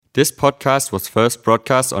This podcast was first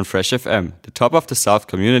broadcast on Fresh FM, the top of the South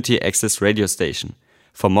community access radio station.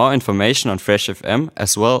 For more information on Fresh FM,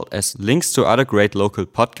 as well as links to other great local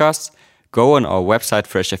podcasts, go on our website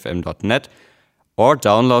freshfm.net or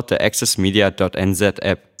download the accessmedia.nz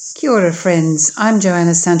app. Kia ora, friends. I'm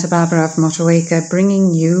Joanna Santa Barbara of Motueka,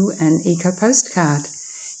 bringing you an eco postcard.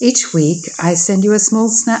 Each week, I send you a small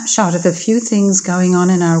snapshot of a few things going on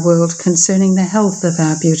in our world concerning the health of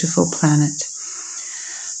our beautiful planet.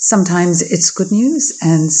 Sometimes it's good news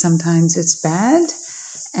and sometimes it's bad,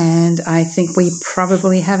 and I think we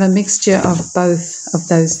probably have a mixture of both of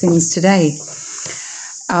those things today.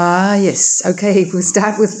 Yes, okay, we'll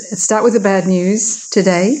start with the bad news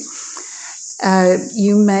today.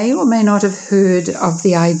 You may or may not have heard of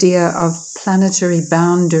the idea of planetary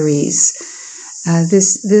boundaries.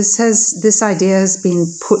 This idea has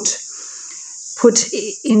been put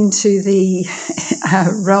into the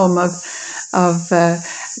realm of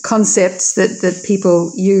concepts that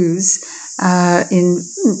people use in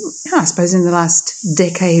the last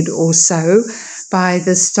decade or so by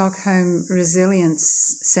the Stockholm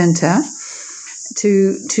Resilience Centre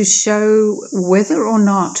to show whether or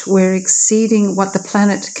not we're exceeding what the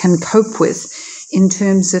planet can cope with in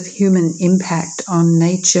terms of human impact on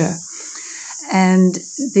nature. And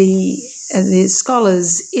the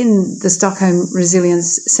scholars in the Stockholm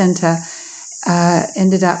Resilience Centre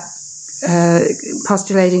ended up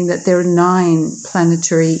postulating that there are 9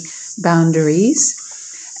 planetary boundaries,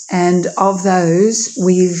 and of those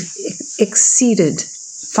we've exceeded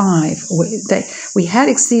 5. We had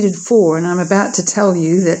exceeded 4, and I'm about to tell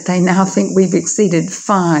you that they now think we've exceeded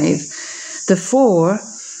 5. The 4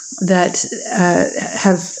 that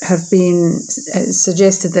have been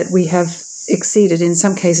suggested that we have exceeded, in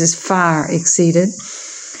some cases far exceeded,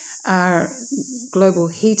 are global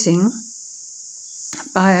heating,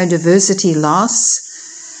 biodiversity loss,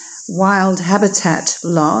 wild habitat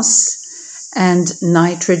loss, and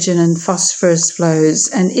nitrogen and phosphorus flows.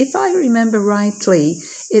 And if I remember rightly,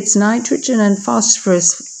 it's nitrogen and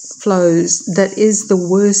phosphorus flows that is the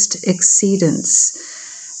worst exceedance.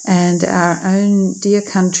 And our own dear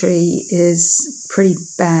country is pretty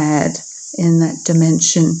bad in that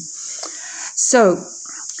dimension. So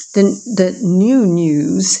the new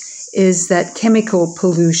news is that chemical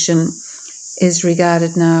pollution is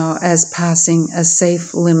regarded now as passing a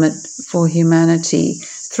safe limit for humanity,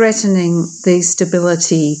 threatening the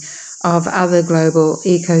stability of other global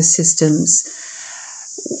ecosystems.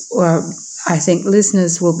 I think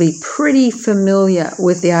listeners will be pretty familiar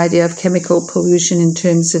with the idea of chemical pollution in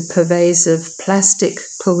terms of pervasive plastic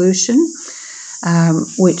pollution,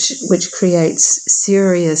 which creates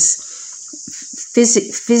serious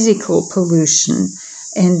physical pollution,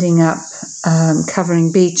 ending up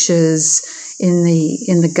covering beaches, in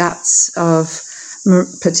the guts of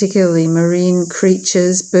particularly marine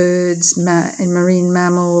creatures, birds, marine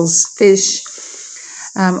mammals, fish,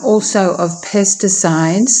 also of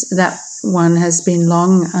pesticides. That one has been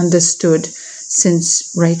long understood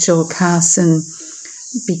since Rachel Carson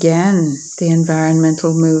began the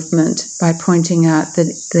environmental movement by pointing out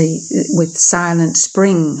that with Silent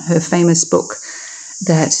Spring, her famous book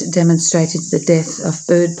that demonstrated the death of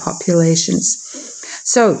bird populations.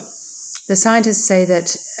 So the scientists say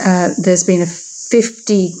that there's been a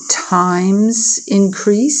 50 times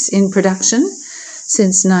increase in production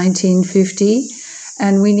since 1950,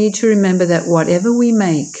 and we need to remember that whatever we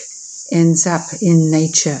make ends up in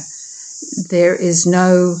nature. There is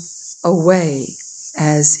no away,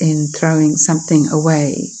 as in throwing something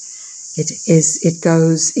away. It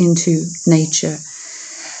goes into nature.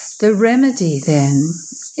 The remedy then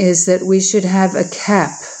is that we should have a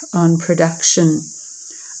cap on production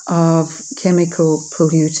of chemical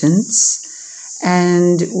pollutants,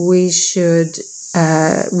 and we should,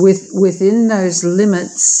 within those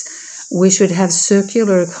limits, we should have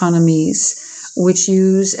circular economies which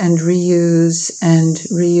use and reuse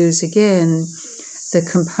again the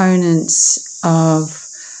components of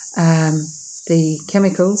the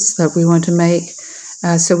chemicals that we want to make,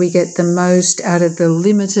 so we get the most out of the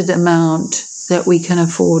limited amount that we can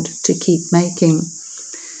afford to keep making.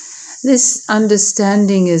 This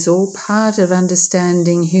understanding is all part of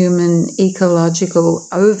understanding human ecological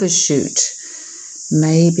overshoot,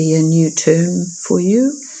 maybe a new term for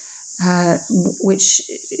you, which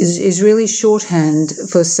is really shorthand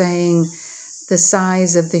for saying the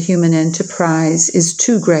size of the human enterprise is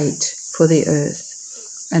too great for the earth,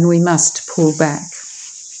 and we must pull back.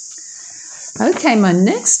 Okay, my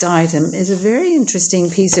next item is a very interesting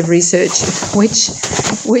piece of research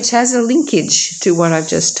which has a linkage to what I've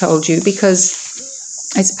just told you, because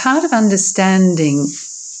it's part of understanding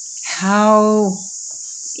how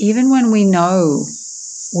even when we know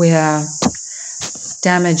we are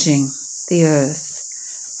damaging the earth,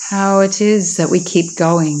 how it is that we keep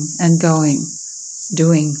going and going,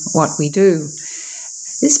 doing what we do.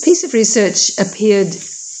 This piece of research appeared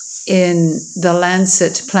in the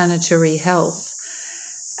Lancet Planetary Health,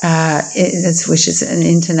 which is an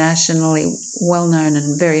internationally well-known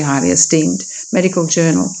and very highly esteemed medical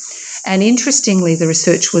journal. And interestingly, the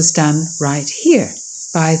research was done right here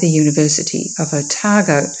by the University of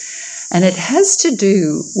Otago. And it has to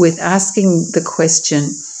do with asking the question,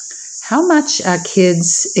 how much are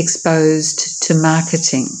kids exposed to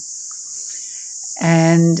marketing?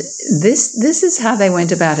 And this is how they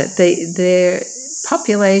went about it. Their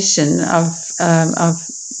population of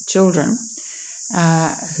children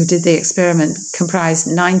who did the experiment comprised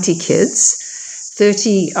 90 kids,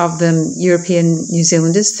 30 of them European New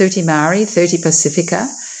Zealanders, 30 Maori, 30 Pacifica,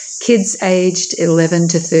 kids aged 11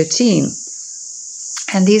 to 13.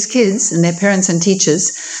 And these kids and their parents and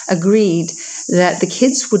teachers agreed that the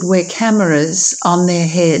kids would wear cameras on their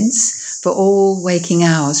heads for all waking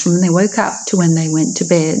hours, from when they woke up to when they went to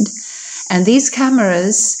bed. And these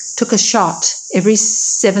cameras took a shot every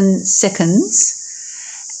 7 seconds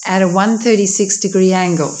at a 136-degree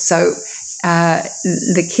angle. So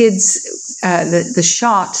the kids, the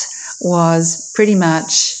shot was pretty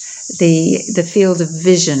much the field of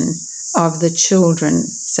vision of the children.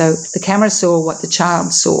 So the camera saw what the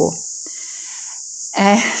child saw.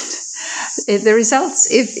 And the results,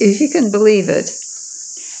 if you can believe it,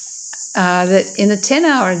 that in a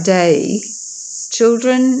 10-hour day,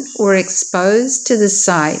 children were exposed to the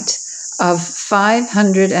sight of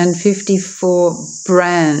 554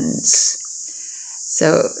 brands.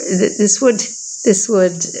 So this would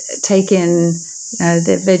take in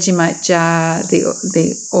the Vegemite jar,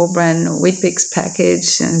 the All-Bran or Weet-Bix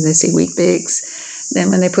package, and they see Weet-Bix. Then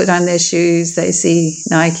when they put on their shoes, they see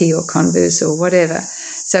Nike or Converse or whatever.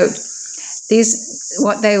 So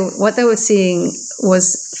what they were seeing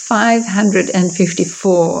was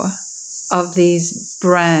 554 of these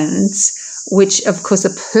brands, which, of course, the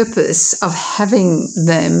purpose of having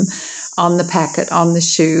them on the packet, on the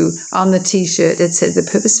shoe, on the T-shirt, etc., the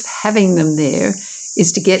purpose of having them there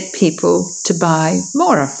is to get people to buy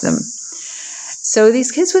more of them. So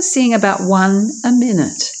these kids were seeing about one a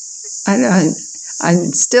minute.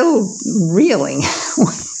 I'm still reeling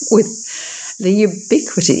with the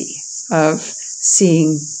ubiquity of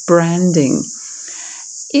seeing branding.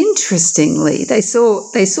 Interestingly, they saw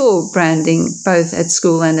branding both at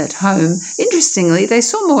school and at home. Interestingly, they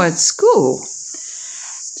saw more at school.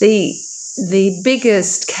 The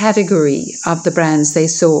biggest category of the brands they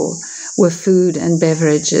saw were food and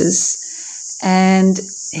beverages. And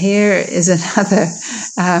here is another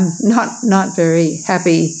not very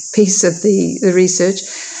happy piece of the research.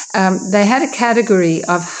 They had a category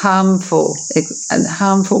of harmful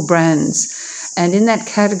brands. And in that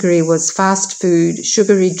category was fast food,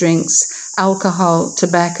 sugary drinks, alcohol,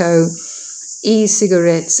 tobacco,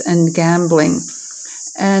 e-cigarettes, and gambling.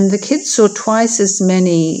 And the kids saw twice as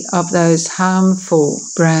many of those harmful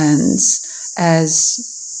brands as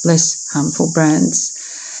less harmful brands.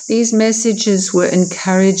 These messages were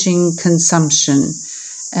encouraging consumption,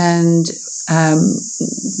 and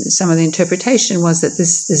some of the interpretation was that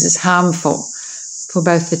this is harmful for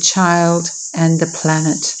both the child and the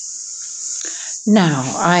planet. Now,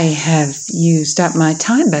 I have used up my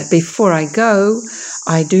time, but before I go,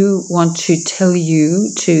 I do want to tell you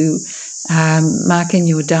to mark in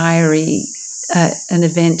your diary an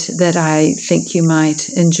event that I think you might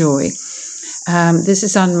enjoy. This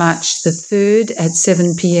is on March the 3rd at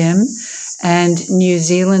 7 p.m, and New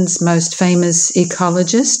Zealand's most famous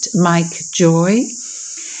ecologist, Mike Joy,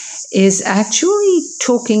 is actually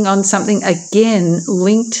talking on something, again,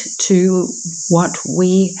 linked to what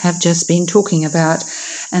we have just been talking about,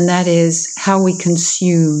 and that is how we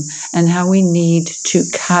consume and how we need to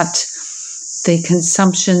cut the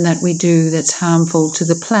consumption that we do that's harmful to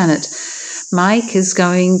the planet. Mike is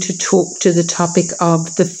going to talk to the topic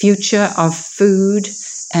of the future of food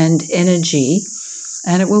and energy,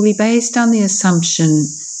 and it will be based on the assumption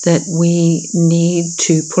that we need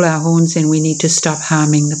to pull our horns in, we need to stop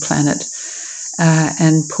harming the planet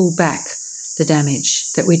and pull back the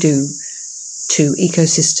damage that we do to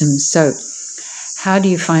ecosystems. So how do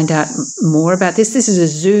you find out more about this? This is a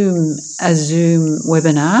Zoom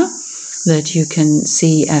webinar that you can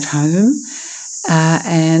see at home,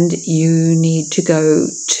 and you need to go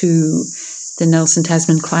to the Nelson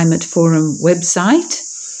Tasman Climate Forum website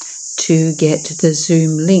to get the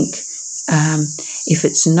Zoom link. If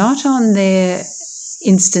it's not on there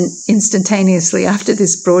instantaneously after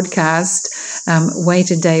this broadcast.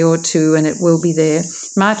 Wait a day or two and it will be there.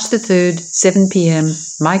 March the 3rd, 7 p.m,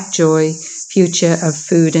 Mike Joy, Future of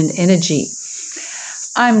Food and Energy.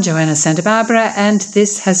 I'm Joanna Santa Barbara, and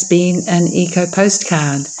this has been an Eco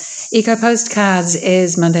Postcard. Eco Postcards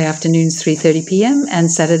airs Monday afternoons 3:30 p.m.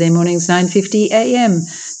 and Saturday mornings 9:50 a.m.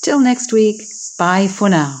 Till next week, bye for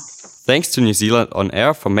now. Thanks to New Zealand On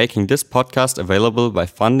Air for making this podcast available by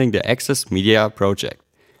funding the Access Media project.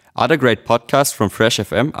 Other great podcasts from Fresh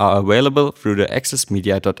FM are available through the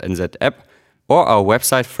accessmedia.nz app or our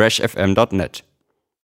website freshfm.net.